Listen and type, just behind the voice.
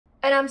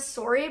And I'm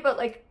sorry, but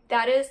like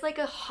that is like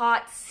a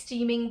hot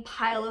steaming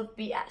pile of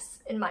BS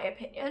in my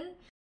opinion.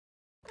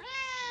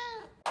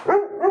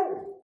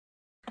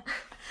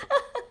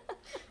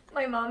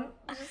 My mom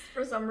just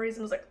for some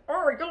reason was like,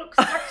 oh, you look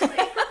sexy.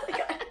 Like,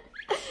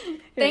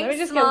 thanks, let me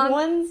just Mom. Get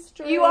one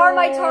you are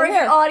my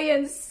target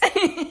audience.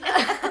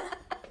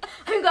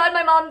 I'm glad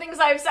my mom thinks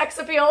I have sex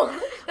appeal.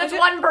 That's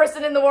one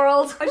person in the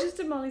world. I just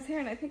did Molly's hair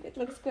and I think it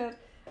looks good.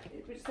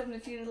 We're just having a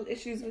few little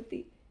issues with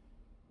the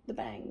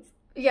bangs.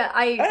 Yeah,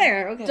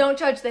 okay. Don't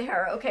judge the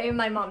hair, okay?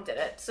 My mom did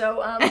it.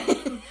 So,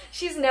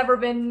 she's never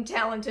been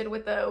talented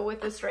with the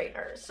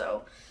straightener,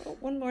 so. Oh,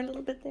 one more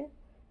little bit there.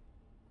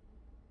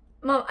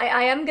 Mom,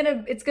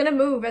 it's gonna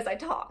move as I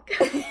talk.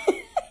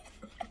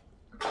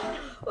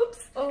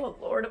 Oops. Oh,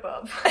 Lord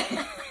above.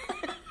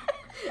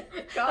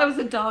 That was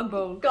a dog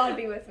bone. God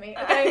be with me,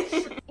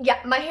 okay? Yeah,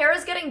 my hair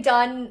is getting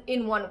done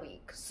in 1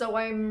 week, so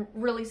I'm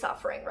really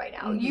suffering right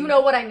now. You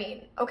know what I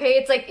mean, okay?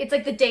 It's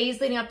like the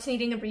days leading up to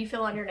needing a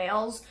refill on your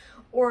nails,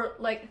 or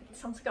like, it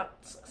sounds like I'm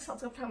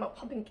talking about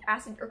pumping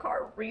gas in your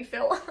car,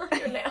 refill on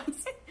your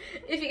nails.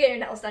 If you get your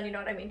nails done, you know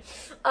what I mean.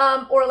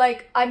 Or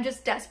like, I'm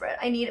just desperate.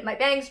 I need my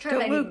bangs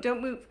trimmed.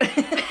 Don't move.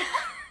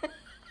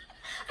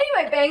 I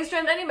need my bangs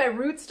trimmed, I need my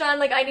roots done,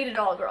 like I need it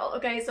all, girl,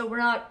 okay? So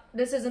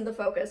this isn't the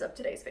focus of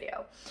today's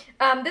video.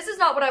 This is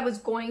not what I was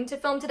going to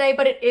film today,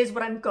 but it is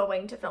what I'm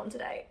going to film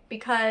today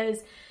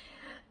because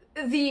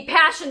the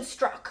passion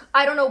struck.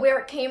 I don't know where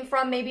it came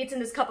from, maybe it's in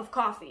this cup of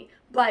coffee,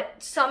 but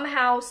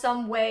somehow,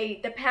 some way,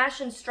 the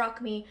passion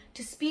struck me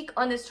to speak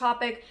on this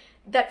topic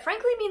that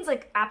frankly means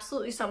like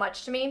absolutely so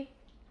much to me,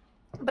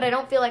 but I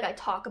don't feel like I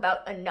talk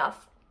about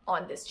enough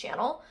on this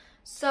channel.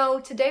 So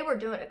today we're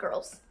doing it,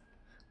 girls.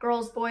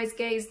 Girls, boys,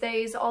 gays,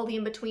 theys, all the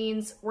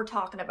in-betweens, we're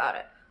talking about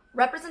it.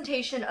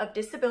 Representation of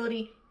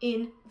disability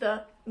in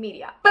the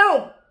media.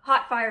 Boom!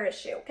 Hot fire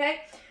issue,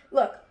 okay?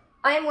 Look,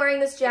 I am wearing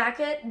this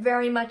jacket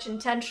very much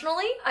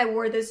intentionally. I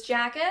wore this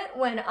jacket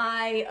when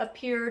I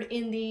appeared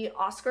in the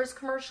Oscars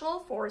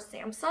commercial for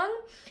Samsung.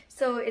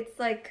 So it's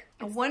like...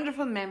 a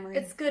wonderful memory.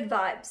 It's good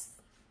vibes.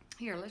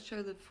 Here, let's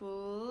show the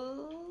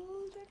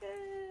full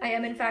jacket. I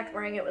am in fact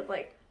wearing it with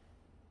like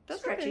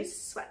stretchy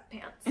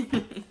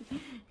sweatpants.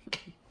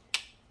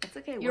 It's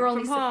okay. You're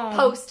only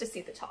supposed to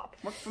see the top.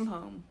 Work from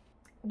home.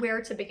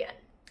 Where to begin?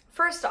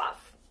 First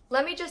off,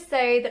 let me just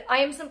say that I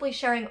am simply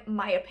sharing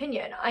my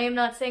opinion. I am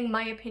not saying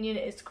my opinion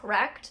is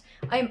correct.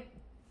 I am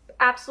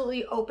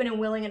absolutely open and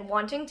willing and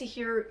wanting to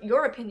hear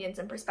your opinions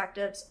and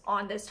perspectives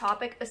on this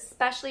topic,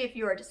 especially if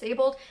you are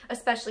disabled,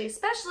 especially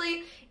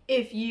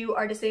if you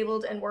are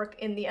disabled and work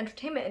in the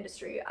entertainment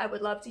industry. I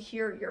would love to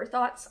hear your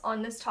thoughts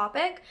on this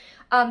topic.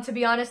 To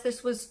be honest,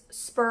 this was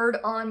spurred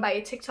on by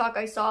a TikTok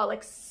I saw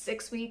like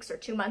 6 weeks or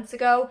 2 months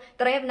ago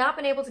that I have not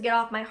been able to get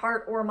off my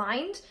heart or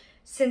mind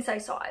since I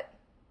saw it.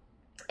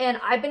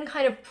 And I've been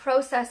kind of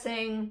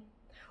processing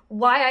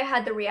why I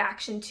had the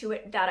reaction to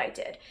it that I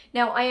did.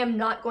 Now, I am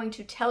not going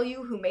to tell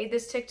you who made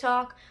this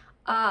TikTok.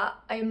 I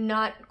am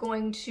not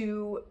going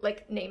to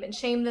like name and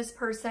shame this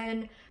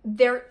person.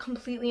 They're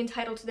completely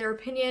entitled to their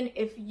opinion.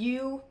 If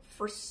you,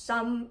 for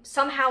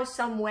somehow,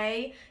 some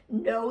way,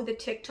 know the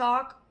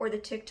TikTok or the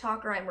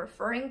TikToker I'm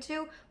referring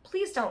to,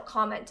 please don't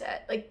comment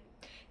it. Like,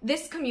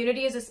 this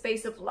community is a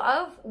space of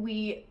love.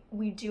 We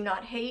do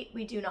not hate,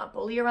 we do not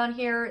bully around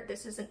here.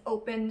 This is an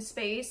open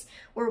space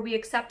where we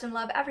accept and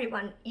love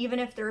everyone, even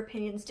if their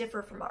opinions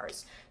differ from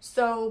ours.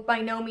 So by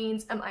no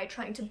means am I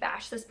trying to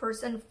bash this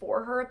person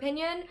for her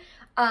opinion,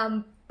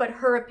 but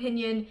her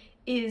opinion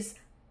is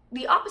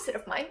the opposite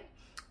of mine.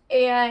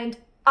 And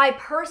I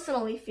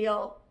personally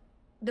feel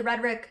the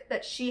rhetoric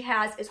that she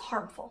has is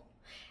harmful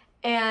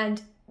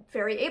and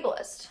very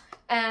ableist.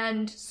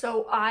 And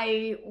so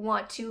I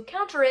want to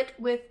counter it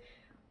with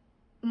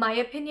my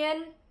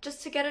opinion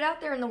just to get it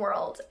out there in the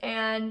world.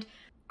 And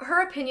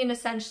her opinion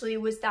essentially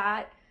was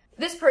that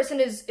this person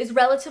is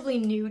relatively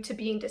new to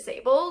being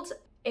disabled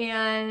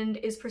and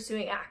is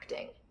pursuing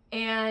acting.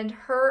 And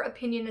her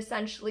opinion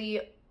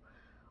essentially,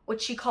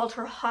 what she called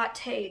her hot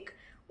take,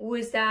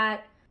 was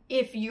that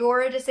if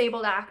you're a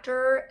disabled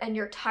actor and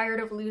you're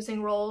tired of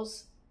losing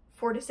roles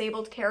for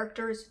disabled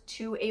characters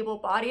to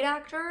able-bodied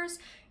actors,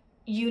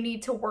 you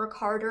need to work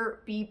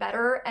harder, be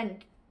better,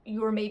 and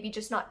you're maybe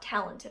just not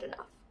talented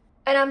enough.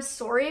 And I'm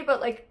sorry,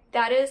 but like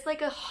that is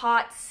like a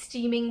hot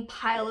steaming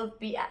pile of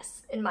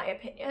BS in my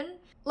opinion.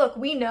 Look,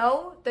 we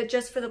know that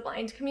just for the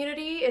blind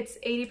community, it's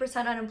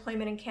 80%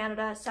 unemployment in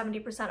Canada,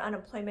 70%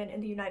 unemployment in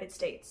the United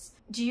States.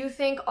 Do you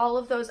think all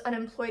of those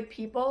unemployed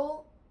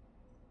people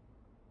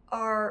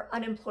are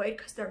unemployed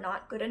because they're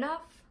not good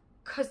enough?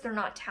 Because they're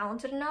not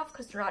talented enough?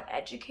 Because they're not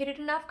educated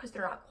enough? Because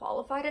they're not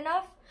qualified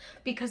enough?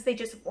 Because they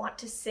just want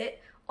to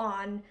sit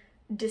on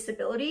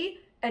disability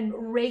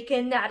and rake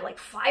in that like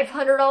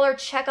 $500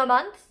 check a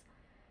month?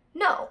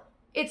 No,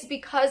 it's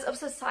because of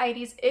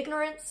society's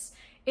ignorance,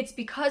 it's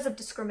because of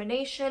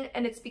discrimination,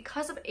 and it's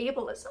because of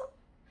ableism.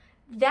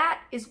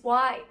 That is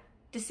why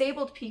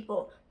disabled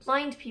people,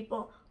 blind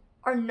people,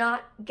 are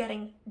not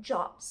getting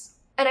jobs.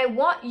 And I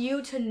want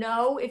you to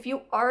know, if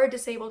you are a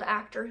disabled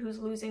actor who's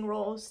losing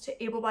roles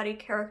to able-bodied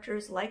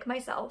characters like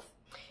myself,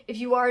 if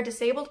you are a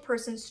disabled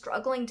person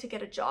struggling to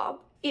get a job,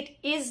 it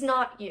is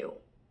not you.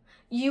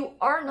 You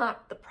are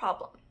not the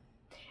problem.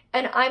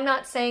 And I'm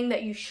not saying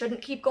that you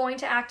shouldn't keep going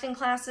to acting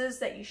classes,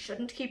 that you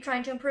shouldn't keep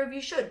trying to improve.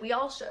 You should. We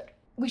all should.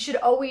 We should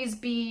always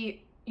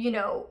be, you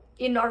know,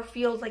 in our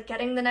field, like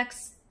getting the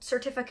next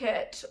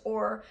certificate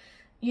or,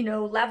 you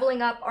know,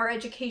 leveling up our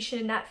education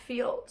in that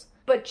field.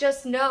 But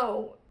just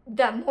know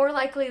that more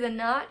likely than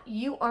not,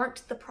 you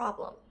aren't the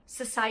problem.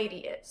 Society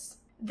is.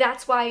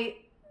 That's why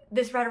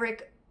this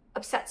rhetoric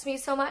upsets me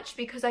so much,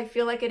 because I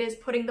feel like it is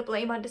putting the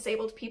blame on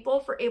disabled people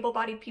for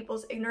able-bodied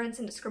people's ignorance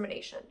and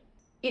discrimination.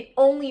 It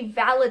only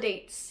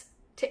validates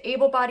to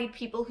able-bodied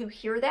people who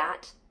hear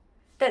that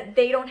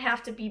they don't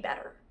have to be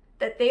better,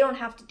 that they don't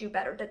have to do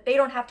better, that they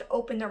don't have to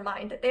open their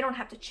mind, that they don't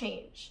have to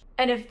change.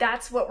 And if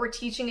that's what we're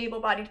teaching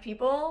able-bodied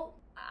people,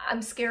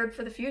 I'm scared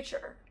for the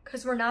future,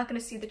 because we're not going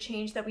to see the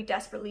change that we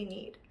desperately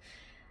need.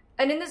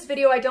 And in this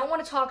video, I don't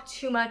want to talk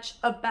too much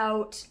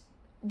about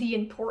the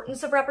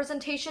importance of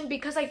representation,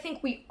 because I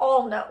think we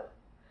all know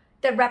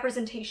that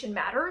representation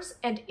matters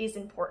and is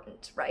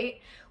important,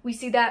 right? We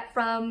see that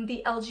from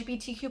the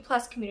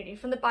LGBTQ+ community,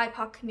 from the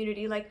BIPOC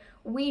community. Like,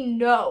 we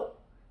know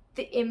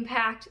the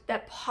impact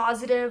that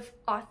positive,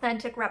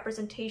 authentic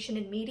representation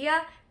in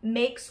media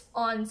makes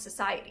on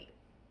society.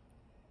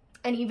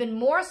 And even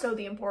more so,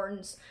 the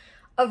importance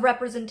of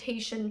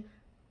representation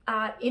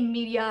in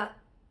media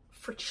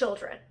for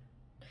children.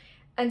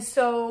 And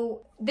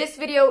so this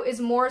video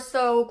is more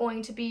so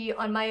going to be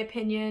on my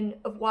opinion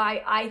of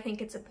why I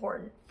think it's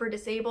important for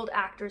disabled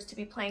actors to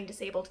be playing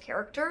disabled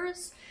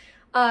characters,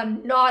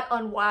 not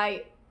on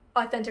why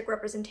authentic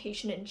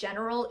representation in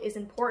general is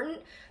important.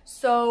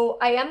 So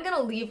I am going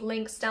to leave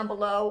links down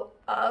below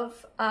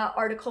of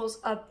articles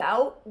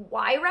about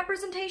why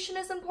representation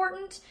is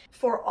important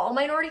for all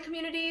minority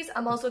communities.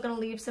 I'm also going to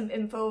leave some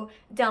info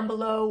down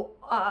below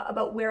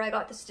about where I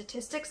got the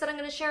statistics that I'm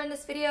going to share in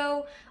this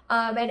video,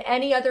 and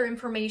any other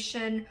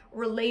information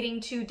relating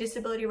to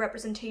disability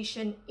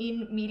representation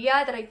in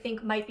media that I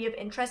think might be of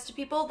interest to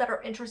people that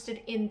are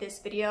interested in this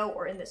video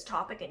or in this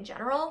topic in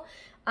general,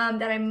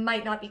 that I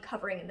might not be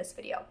covering in this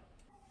video.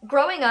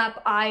 Growing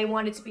up, I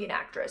wanted to be an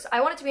actress.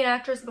 I wanted to be an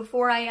actress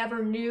before I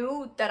ever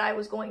knew that I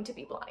was going to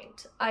be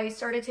blind. I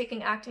started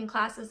taking acting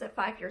classes at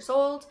 5 years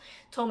old,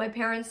 told my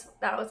parents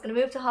that I was going to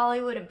move to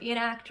Hollywood and be an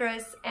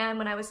actress, and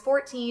when I was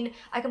 14,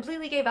 I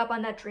completely gave up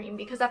on that dream,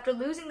 because after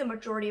losing the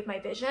majority of my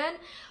vision,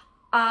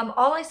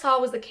 all I saw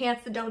was the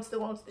can'ts, the don'ts, the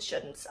won'ts, the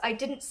shouldn'ts. I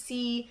didn't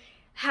see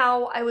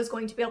how I was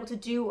going to be able to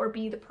do or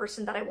be the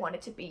person that I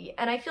wanted to be.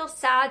 And I feel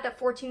sad that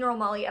 14-year-old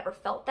Molly ever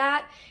felt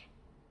that.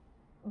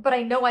 But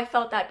I know I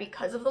felt that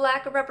because of the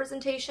lack of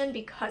representation,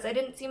 because I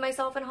didn't see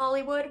myself in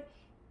Hollywood.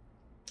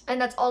 And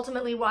that's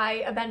ultimately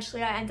why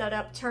eventually I ended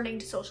up turning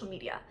to social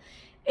media.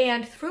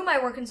 And through my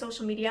work in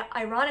social media,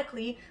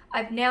 ironically,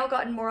 I've now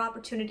gotten more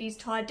opportunities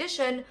to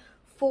audition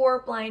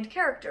for blind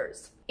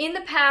characters. In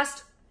the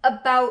past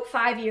about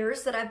 5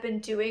 years that I've been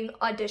doing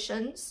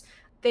auditions,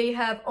 they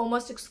have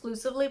almost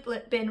exclusively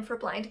been for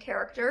blind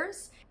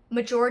characters.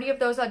 Majority of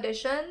those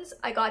auditions,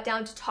 I got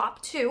down to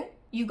top 2.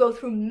 You go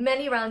through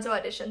many rounds of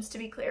auditions, to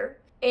be clear,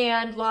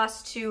 and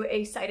lost to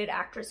a sighted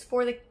actress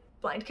for the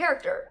blind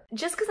character.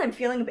 Just because I'm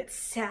feeling a bit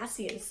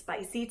sassy and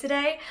spicy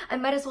today, I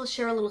might as well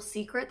share a little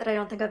secret that I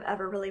don't think I've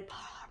ever really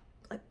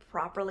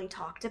properly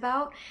talked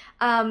about.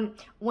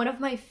 One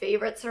of my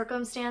favorite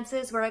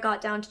circumstances where I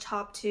got down to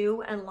top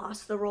 2 and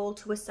lost the role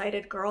to a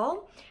sighted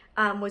girl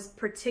was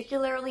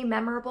particularly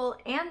memorable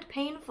and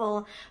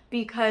painful,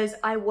 because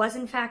I was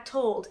in fact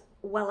told,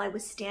 while I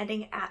was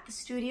standing at the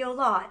studio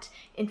lot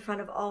in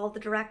front of all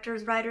the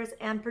directors, writers,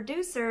 and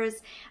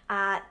producers,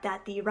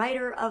 that the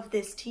writer of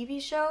this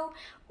TV show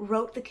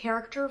wrote the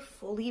character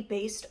fully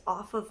based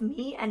off of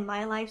me and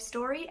my life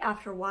story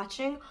after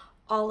watching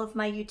all of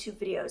my YouTube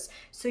videos.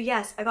 So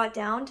yes, I got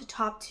down to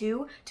top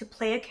 2 to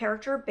play a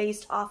character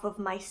based off of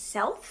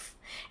myself,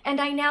 and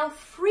I now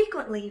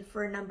frequently,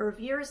 for a number of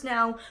years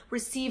now,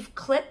 receive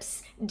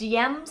clips,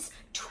 DMs,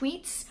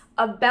 tweets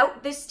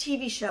about this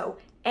TV show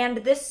and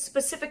this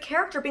specific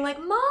character being like,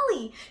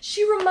 Molly,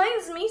 she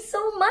reminds me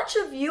so much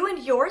of you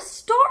and your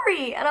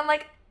story. And I'm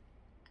like,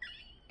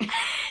 isn't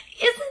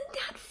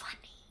that funny?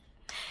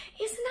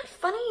 Isn't that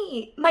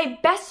funny? My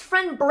best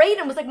friend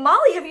Brayden was like,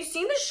 Molly, have you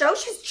seen the show?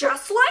 She's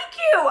just like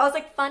you. I was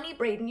like, funny,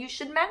 Brayden, you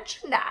should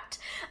mention that.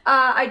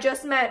 I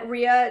just met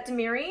Ria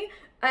Demiri,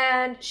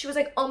 and she was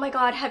like, oh my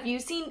God, have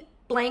you seen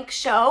blank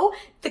show?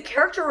 The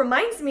character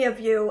reminds me of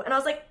you. And I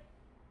was like,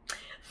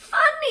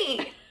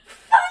 funny.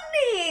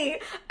 Funny!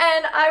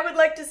 And I would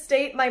like to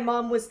state my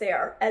mom was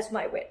there as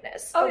my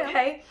witness,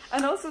 okay? Yeah.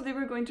 And also they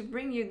were going to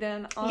bring you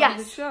then on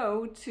the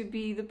show to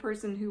be the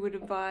person who would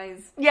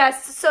advise.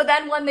 Yes, so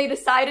then when they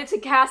decided to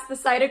cast the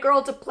sighted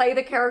girl to play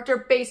the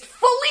character based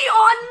fully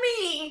on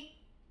me,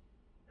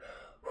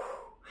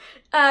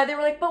 They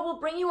were like, but we'll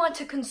bring you on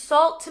to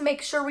consult to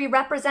make sure we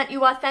represent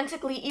you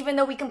authentically, even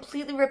though we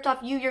completely ripped off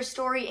you, your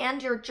story,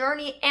 and your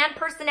journey, and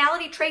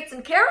personality traits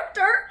and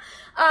character.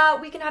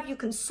 We can have you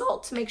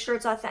consult to make sure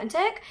it's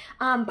authentic,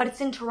 but it's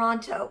in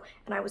Toronto.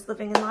 And I was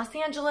living in Los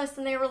Angeles,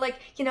 and they were like,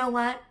 you know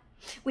what?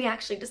 We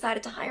actually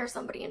decided to hire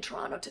somebody in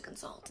Toronto to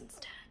consult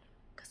instead,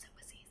 because it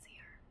was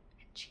easier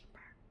and cheaper.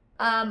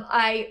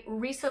 I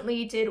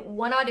recently did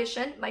one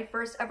audition, my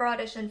first ever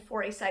audition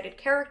for a sighted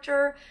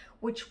character,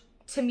 which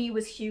to me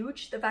was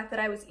huge. The fact that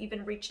I was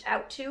even reached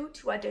out to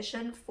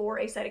audition for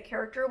a sighted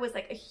character was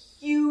like a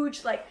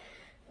huge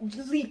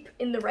leap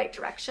in the right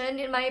direction,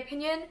 in my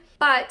opinion.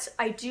 But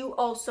I do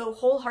also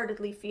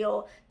wholeheartedly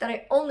feel that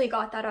I only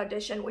got that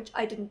audition, which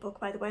I didn't book,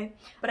 by the way,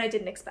 but I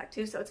didn't expect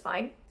to, so it's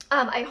fine.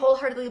 I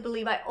wholeheartedly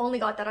believe I only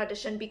got that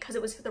audition because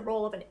it was for the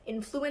role of an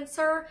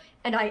influencer,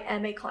 and I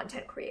am a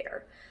content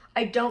creator.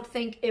 I don't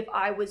think if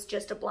I was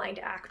just a blind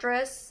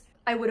actress,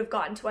 I would have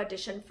gotten to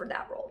audition for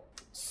that role.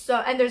 So,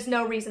 and there's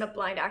no reason a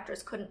blind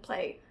actress couldn't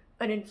play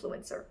an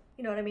influencer.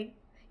 You know what I mean?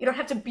 You don't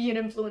have to be an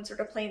influencer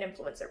to play an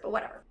influencer, but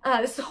whatever.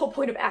 This is the whole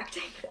point of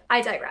acting.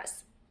 I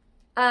digress.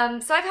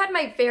 So I've had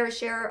my fair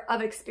share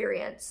of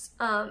experience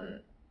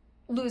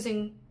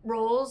losing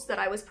roles that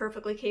I was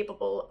perfectly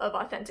capable of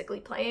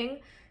authentically playing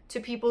to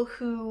people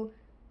who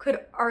could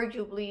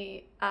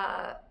arguably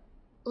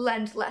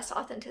lend less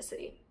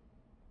authenticity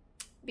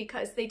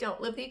because they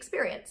don't live the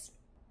experience.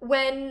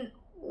 When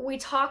we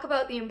talk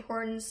about the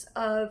importance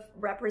of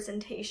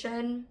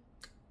representation,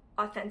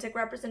 authentic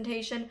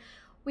representation,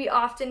 we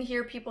often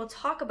hear people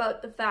talk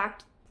about the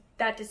fact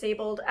that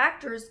disabled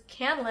actors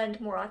can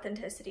lend more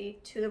authenticity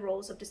to the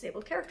roles of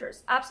disabled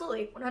characters.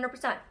 Absolutely,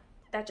 100%.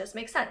 That just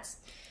makes sense.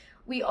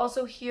 We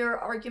also hear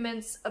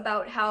arguments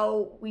about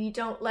how we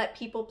don't let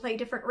people play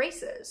different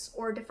races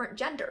or different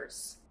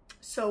genders.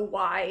 So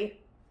why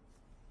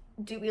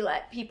do we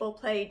let people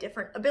play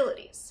different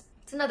abilities?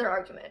 It's another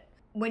argument.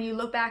 When you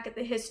look back at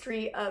the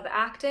history of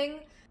acting,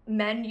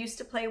 men used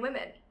to play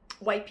women.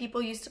 White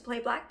people used to play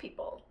black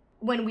people.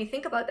 When we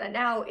think about that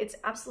now, it's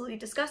absolutely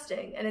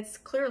disgusting, and it's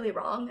clearly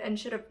wrong and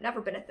should have never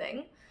been a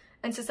thing.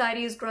 And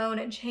society has grown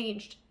and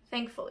changed,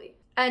 thankfully.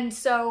 And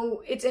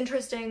so it's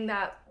interesting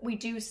that we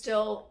do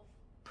still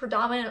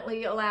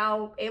predominantly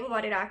allow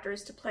able-bodied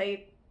actors to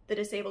play the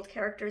disabled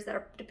characters that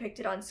are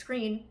depicted on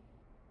screen.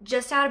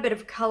 Just to add a bit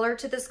of color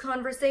to this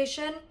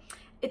conversation,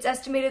 it's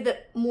estimated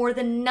that more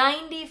than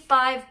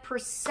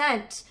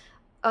 95%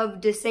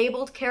 of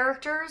disabled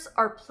characters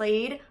are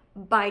played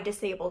by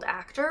disabled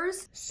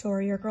actors.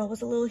 Sorry, your girl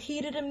was a little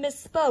heated and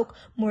misspoke.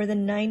 More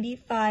than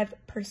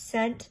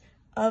 95%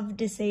 of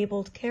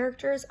disabled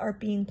characters are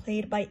being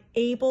played by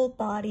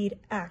able-bodied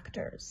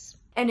actors.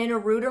 And in a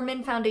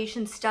Ruderman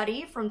Foundation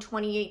study from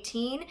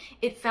 2018,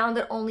 it found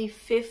that only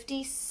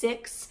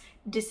 56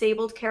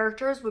 disabled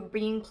characters were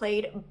being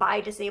played by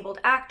disabled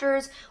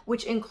actors,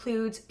 which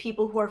includes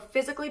people who are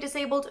physically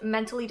disabled,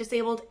 mentally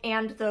disabled,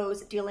 and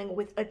those dealing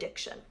with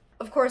addiction.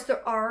 Of course,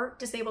 there are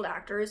disabled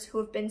actors who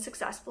have been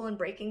successful in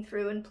breaking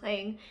through and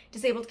playing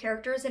disabled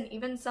characters, and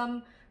even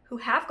some who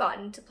have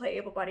gotten to play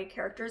able-bodied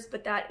characters,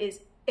 but that is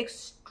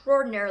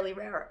extraordinarily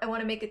rare. I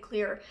want to make it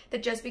clear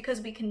that just because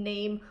we can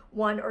name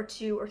 1 or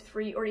 2 or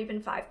 3 or even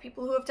 5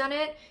 people who have done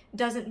it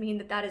doesn't mean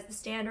that that is the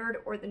standard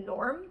or the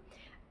norm.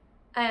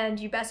 And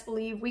you best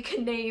believe we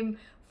can name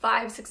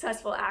 5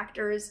 successful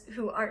actors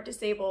who aren't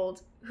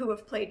disabled who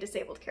have played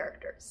disabled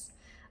characters.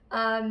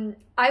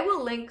 I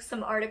will link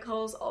some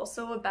articles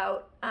also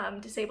about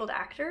disabled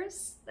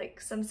actors,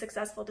 like some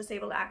successful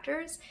disabled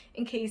actors,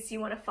 in case you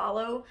want to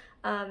follow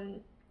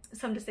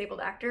some disabled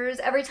actors.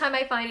 Every time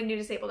I find a new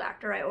disabled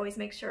actor, I always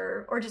make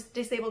sure, or just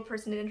disabled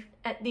person in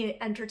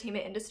the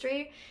entertainment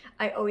industry,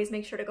 I always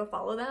make sure to go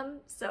follow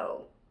them.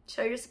 So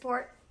show your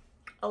support.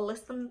 I'll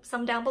list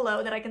some down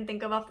below that I can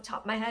think of off the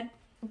top of my head.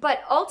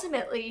 But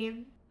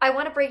ultimately, I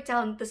want to break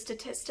down the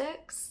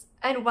statistics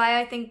and why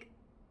I think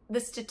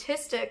the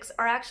statistics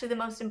are actually the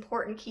most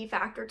important key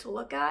factor to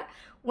look at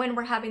when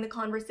we're having the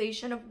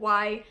conversation of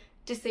why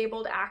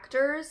disabled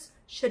actors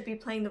should be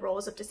playing the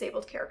roles of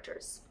disabled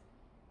characters.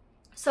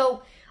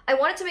 So I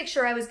wanted to make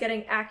sure I was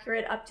getting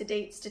accurate,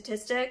 up-to-date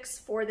statistics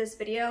for this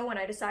video when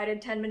I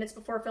decided 10 minutes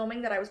before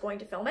filming that I was going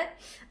to film it.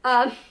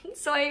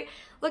 So I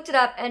looked it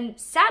up, and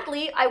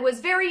sadly, I was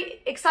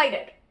very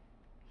excited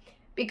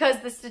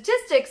because the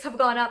statistics have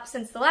gone up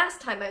since the last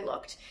time I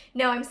looked.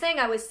 Now, I'm saying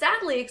I was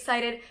sadly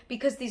excited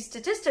because these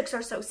statistics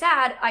are so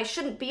sad, I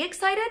shouldn't be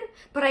excited,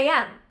 but I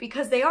am,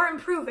 because they are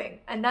improving,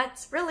 and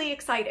that's really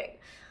exciting.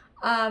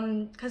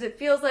 Because it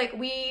feels like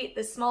we,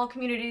 the small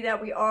community that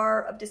we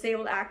are of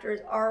disabled actors,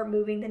 are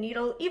moving the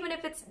needle, even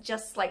if it's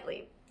just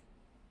slightly.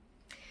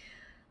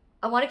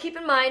 I want to keep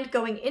in mind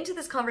going into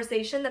this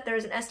conversation that there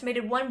is an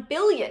estimated 1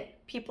 billion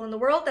people in the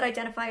world that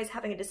identify as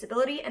having a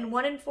disability, and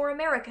 1 in 4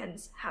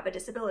 Americans have a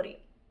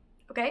disability.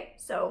 Okay,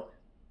 so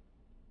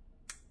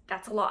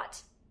that's a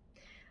lot.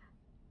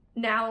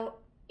 Now,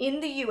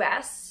 in the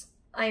US,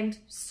 I'm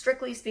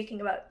strictly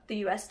speaking about the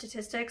US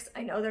statistics.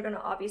 I know they're going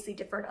to obviously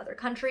differ in other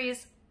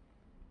countries.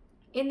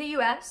 In the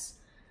US,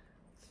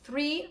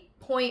 3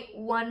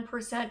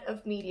 3.1%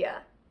 of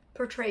media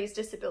portrays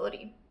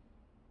disability.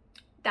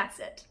 That's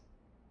it.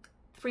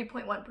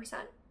 3.1%.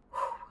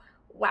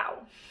 Wow.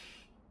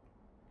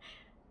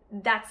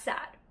 That's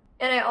sad.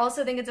 And I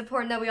also think it's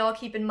important that we all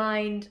keep in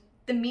mind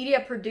the media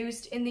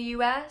produced in the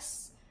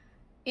US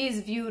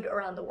is viewed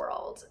around the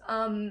world.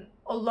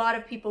 A lot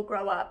of people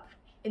grow up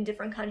in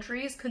different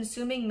countries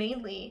consuming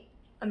mainly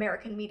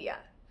American media,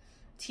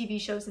 TV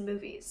shows and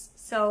movies.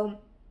 So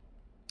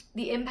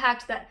the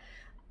impact that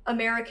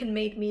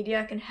American-made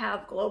media can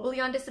have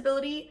globally on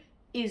disability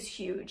is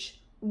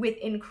huge, with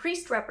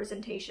increased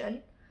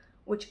representation,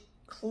 which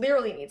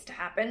clearly needs to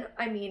happen.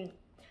 I mean,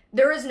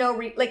 there is no,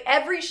 like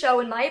every show,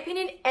 in my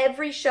opinion,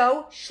 every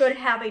show should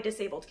have a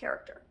disabled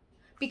character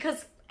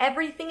because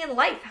everything in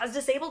life has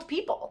disabled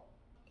people.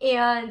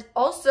 And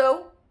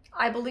also,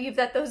 I believe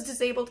that those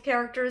disabled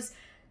characters'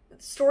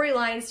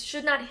 storylines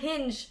should not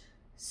hinge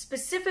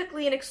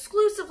specifically and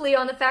exclusively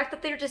on the fact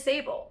that they're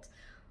disabled.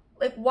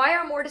 Like, why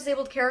are more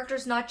disabled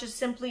characters not just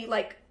simply,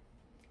 like,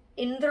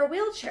 in their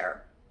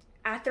wheelchair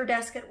at their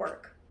desk at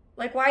work?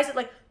 Like, why is it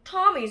like,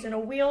 Tommy's in a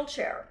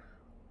wheelchair,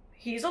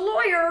 he's a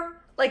lawyer?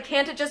 Like,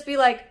 can't it just be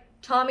like,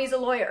 Tommy's a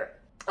lawyer?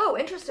 Oh,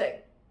 interesting.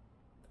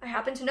 I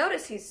happen to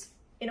notice he's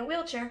in a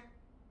wheelchair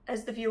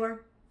as the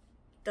viewer.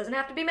 Doesn't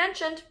have to be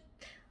mentioned,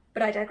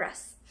 but I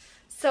digress.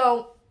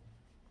 So,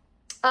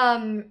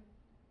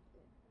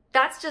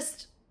 that's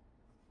just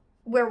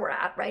where we're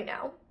at right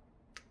now.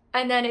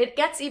 And then it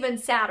gets even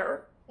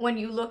sadder when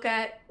you look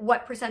at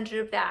what percentage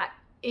of that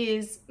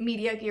is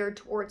media geared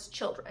towards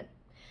children.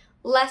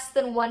 Less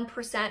than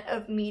 1%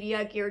 of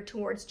media geared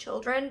towards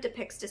children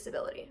depicts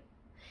disability.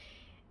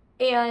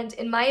 And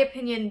in my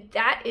opinion,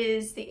 that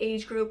is the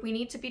age group we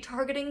need to be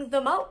targeting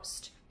the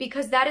most,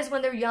 because that is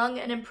when they're young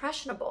and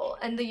impressionable.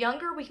 And the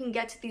younger we can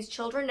get to these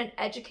children and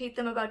educate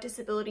them about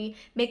disability,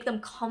 make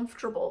them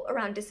comfortable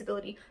around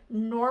disability,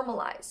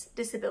 normalize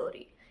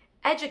disability,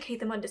 educate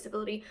them on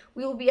disability,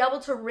 we will be able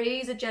to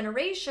raise a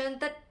generation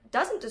that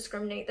doesn't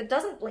discriminate, that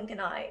doesn't blink an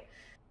eye.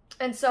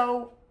 And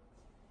so,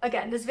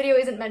 again, this video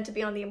isn't meant to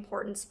be on the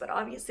importance, but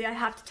obviously I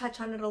have to touch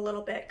on it a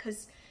little bit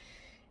because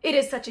it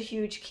is such a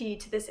huge key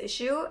to this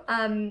issue.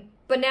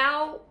 But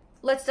now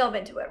let's delve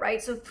into it,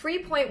 right? So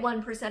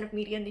 3.1% of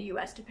media in the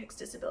US depicts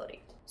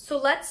disability. So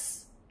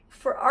let's,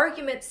 for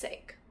argument's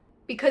sake,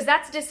 because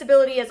that's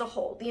disability as a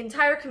whole, the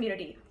entire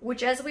community,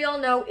 which as we all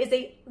know is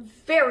a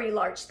very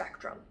large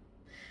spectrum.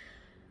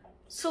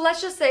 So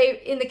let's just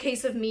say in the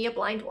case of me, a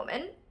blind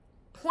woman,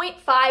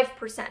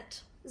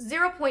 0.5%,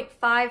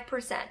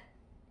 0.5%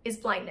 is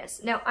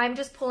blindness. Now I'm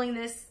just pulling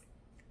this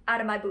out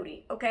of my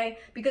booty, okay?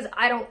 Because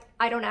I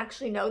don't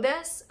actually know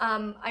this.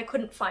 I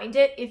couldn't find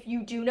it. If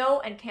you do know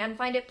and can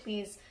find it,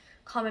 please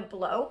comment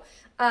below.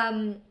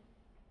 And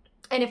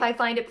if I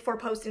find it before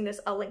posting this,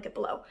 I'll link it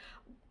below.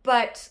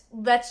 But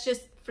let's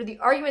just, for the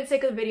argument's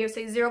sake of the video,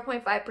 say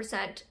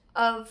 0.5%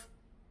 of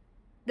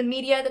the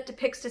media that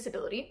depicts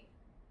disability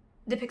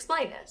depicts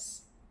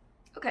blindness.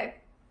 Okay,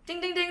 ding,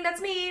 ding, ding, that's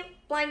me,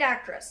 blind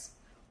actress.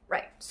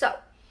 Right, so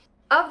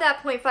of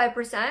that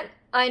 0.5%,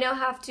 I now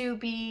have to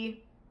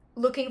be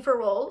looking for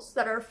roles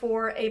that are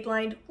for a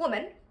blind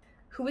woman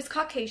who is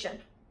Caucasian,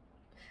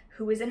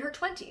 who is in her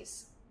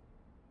 20s,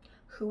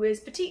 who is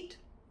petite.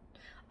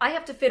 I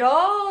have to fit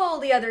all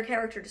the other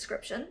character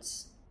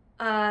descriptions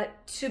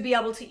to be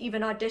able to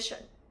even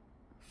audition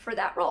for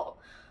that role.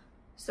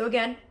 So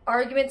again,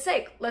 argument's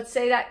sake, let's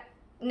say that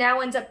now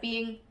ends up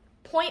being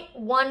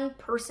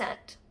 0.1%.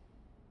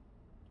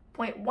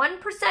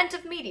 0.1%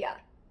 of media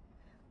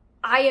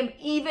I am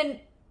even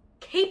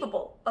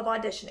capable of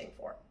auditioning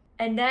for.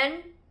 And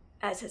then,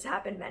 as has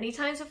happened many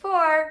times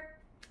before,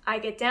 I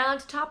get down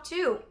to top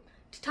 2,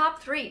 to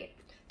top 3,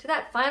 to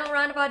that final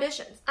round of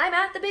auditions. I'm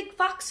at the big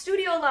Fox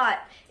studio lot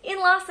in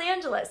Los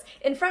Angeles,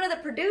 in front of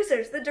the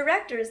producers, the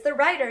directors, the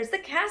writers, the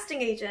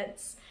casting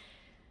agents.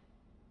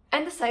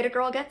 And the sighted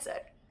girl gets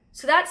it.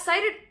 So that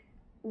sighted,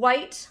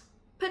 white,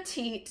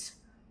 petite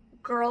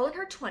girl in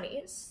her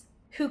 20s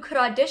who could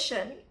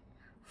audition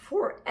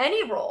for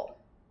any role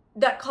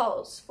that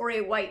calls for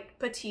a white,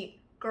 petite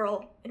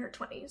girl in her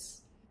 20s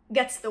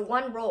gets the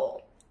one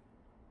role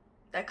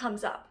that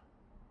comes up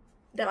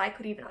that I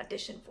could even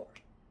audition for.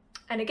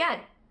 And again,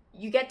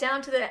 you get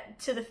down to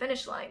the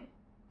finish line.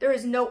 There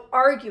is no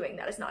arguing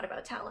that it's not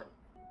about talent.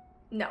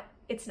 No,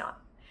 it's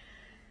not.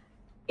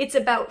 It's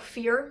about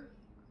fear.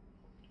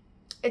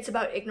 It's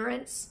about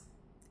ignorance.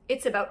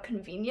 It's about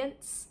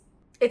convenience.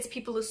 It's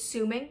people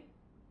assuming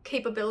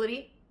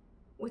capability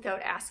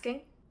without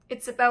asking.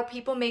 It's about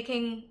people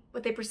making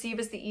what they perceive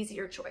as the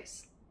easier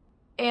choice.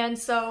 And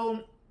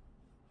so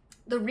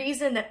the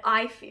reason that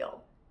I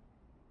feel,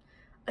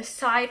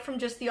 aside from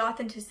just the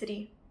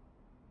authenticity,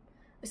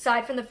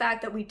 aside from the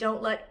fact that we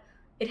don't let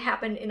it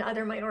happen in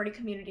other minority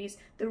communities,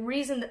 the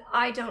reason that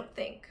I don't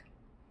think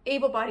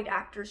able-bodied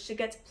actors should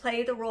get to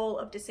play the role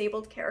of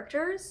disabled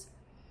characters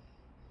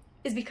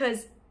is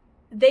because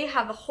they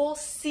have a whole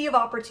sea of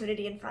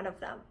opportunity in front of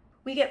them.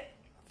 We get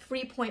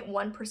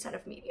 3.1%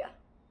 of media.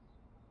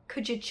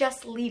 Could you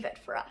just leave it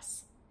for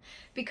us?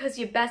 Because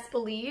you best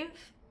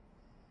believe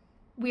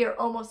we are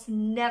almost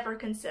never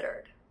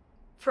considered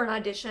for an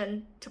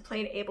audition to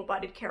play an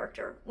able-bodied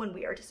character when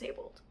we are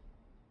disabled.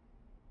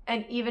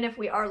 And even if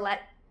we are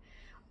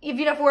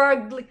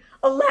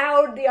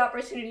allowed the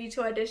opportunity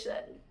to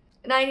audition,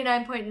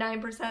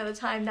 99.9% of the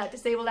time that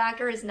disabled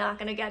actor is not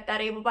going to get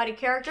that able-bodied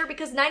character,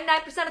 because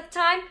 99% of the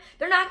time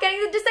they're not getting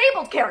the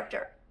disabled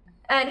character.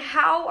 And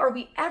how are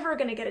we ever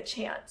going to get a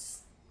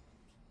chance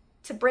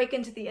to break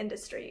into the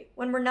industry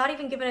when we're not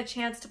even given a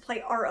chance to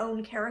play our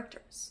own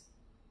characters?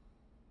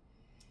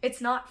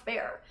 It's not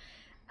fair.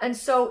 And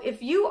so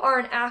if you are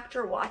an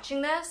actor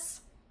watching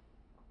this,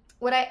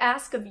 what I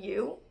ask of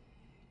you,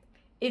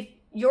 if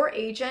your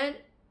agent,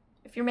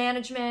 if your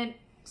management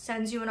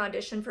sends you an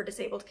audition for a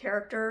disabled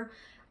character,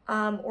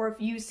 or if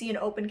you see an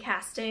open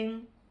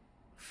casting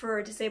for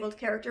a disabled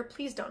character,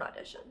 please don't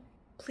audition.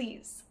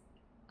 Please.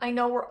 I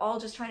know we're all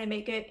just trying to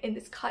make it in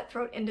this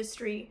cutthroat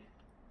industry.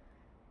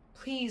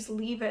 Please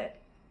leave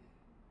it.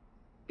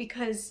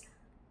 Because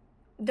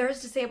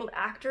there's disabled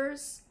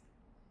actors,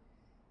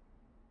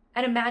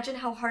 and imagine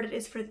how hard it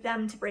is for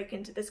them to break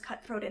into this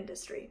cutthroat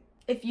industry.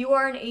 If you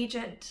are an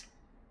agent,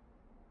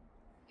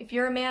 if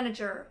you're a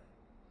manager,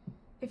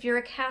 if you're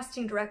a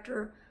casting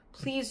director,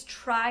 please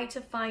try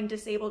to find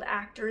disabled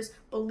actors.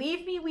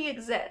 Believe me, we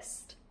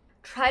exist.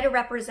 Try to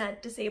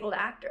represent disabled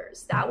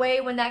actors. That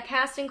way, when that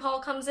casting call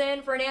comes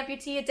in for an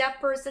amputee, a deaf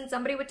person,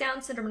 somebody with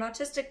Down syndrome, an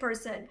autistic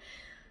person,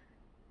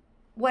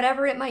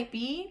 whatever it might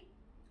be,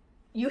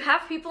 you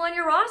have people on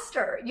your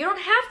roster. You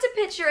don't have to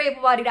pitch your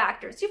able-bodied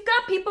actors. You've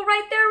got people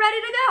right there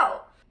ready to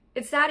go.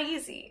 It's that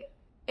easy.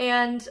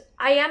 And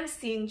I am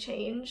seeing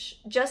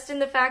change just in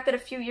the fact that a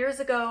few years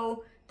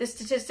ago, the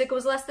statistic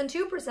was less than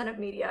 2% of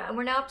media, and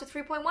we're now up to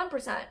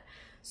 3.1%.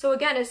 So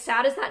again, as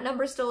sad as that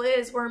number still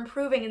is, we're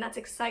improving, and that's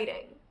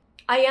exciting.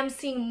 I am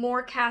seeing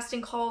more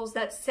casting calls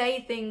that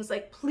say things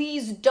like,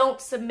 please don't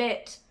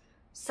submit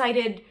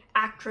sighted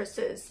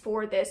actresses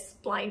for this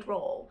blind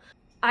role.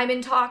 I'm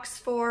in talks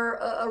for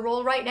a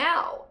role right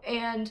now,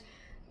 and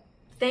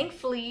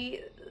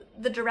thankfully,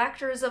 the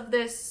directors of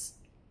this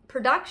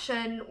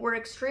production were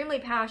extremely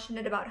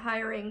passionate about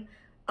hiring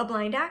a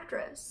blind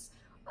actress,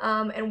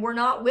 and we're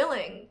not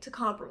willing to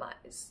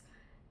compromise.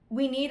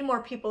 We need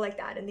more people like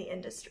that in the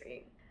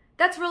industry.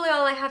 That's really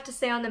all I have to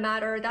say on the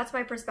matter. That's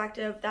my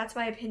perspective, that's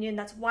my opinion,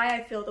 that's why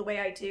I feel the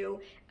way I do,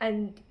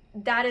 and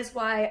that is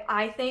why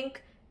I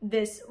think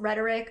this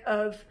rhetoric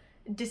of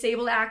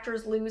disabled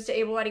actors lose to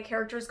able-bodied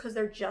characters because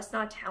they're just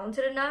not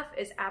talented enough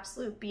is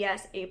absolute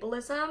BS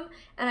ableism,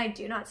 and I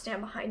do not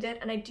stand behind it,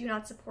 and I do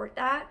not support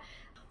that.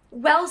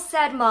 Well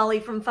said, Molly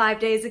from 5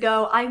 days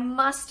ago. I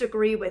must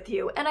agree with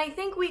you, and I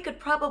think we could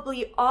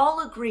probably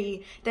all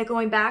agree that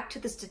going back to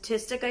the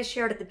statistic I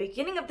shared at the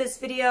beginning of this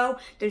video,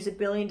 there's 1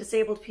 billion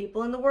disabled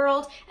people in the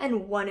world,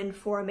 and 1 in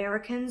 4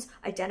 Americans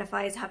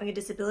identify as having a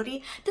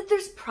disability, that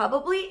there's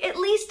probably at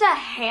least a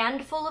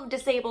handful of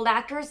disabled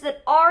actors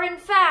that are, in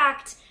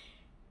fact,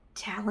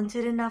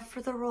 talented enough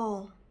for the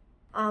role.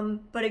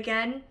 But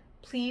again,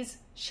 please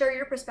share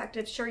your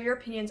perspectives, share your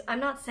opinions. I'm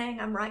not saying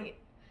I'm right.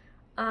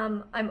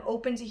 I'm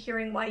open to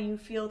hearing why you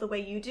feel the way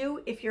you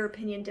do if your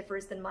opinion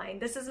differs than mine.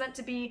 This is meant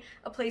to be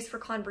a place for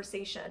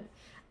conversation.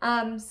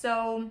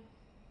 So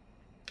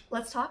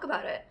let's talk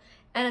about it.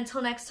 And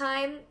until next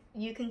time,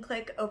 you can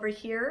click over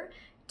here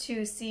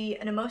to see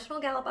an emotional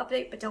Gallup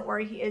update, but don't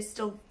worry, he is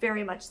still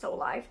very much so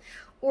alive.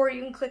 Or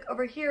you can click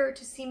over here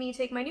to see me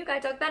take my new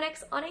guide dog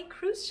Benix on a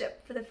cruise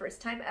ship for the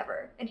first time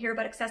ever and hear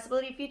about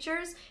accessibility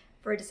features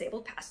for a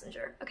disabled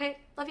passenger. Okay,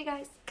 love you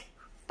guys.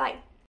 Bye.